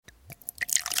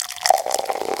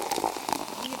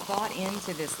bought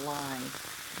into this lie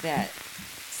that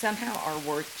somehow our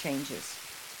worth changes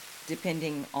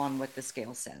depending on what the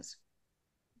scale says,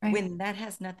 Right. when that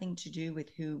has nothing to do with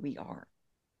who we are.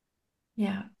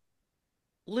 Yeah.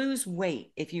 Lose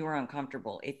weight if you are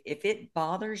uncomfortable. If it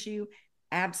bothers you,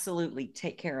 absolutely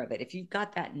take care of it. If you've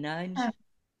got that nudge,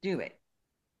 do it.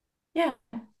 Yeah.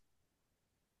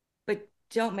 But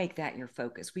don't make that your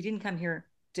focus. We didn't come here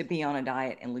to be on a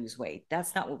diet and lose weight.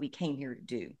 That's not what we came here to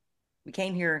do. We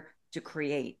came here to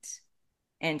create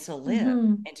and to live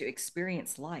Hmm. and to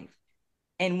experience life.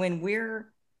 And when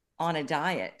we're on a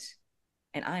diet,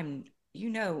 and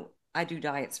I do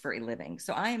diets for a living.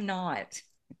 So I am not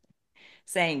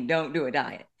saying don't do a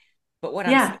diet. But what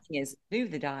I'm saying Yeah. is do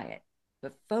the diet,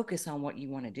 but focus on what you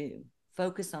want to do.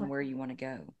 Focus on where you want to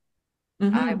go.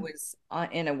 I Hmm. was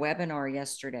in a webinar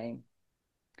yesterday,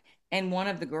 and one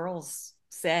of the girls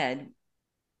said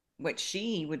what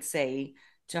she would say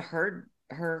to her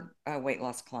weight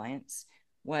loss clients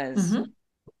was, Hmm.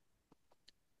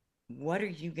 "What are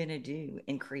you going to do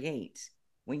and create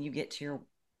when you get to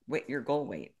your goal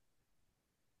weight?"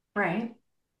 Right.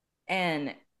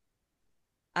 And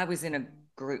I was in a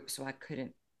group, so I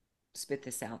couldn't spit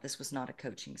this out. This was not a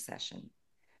coaching session.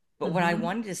 But what I Hmm.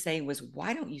 wanted to say was,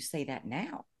 why don't you say that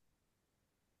now?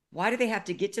 Why do they have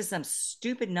to get to some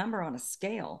stupid number on a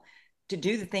scale to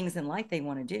do the things in life they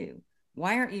want to do?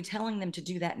 Why aren't you telling them to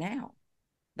do that now?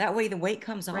 That way the weight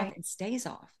comes off Right. and stays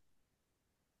off.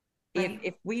 If Right.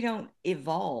 if we don't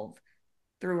evolve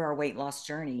through our weight loss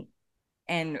journey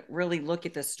and really look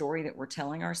at the story that we're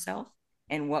telling ourselves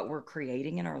and what we're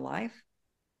creating in our life,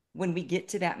 when we get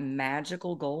to that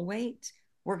magical goal weight,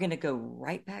 we're going to go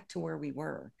right back to where we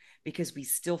were because we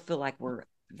still feel like we're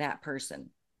that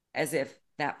person, as if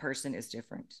that person is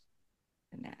different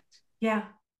than that.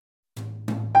 Yeah.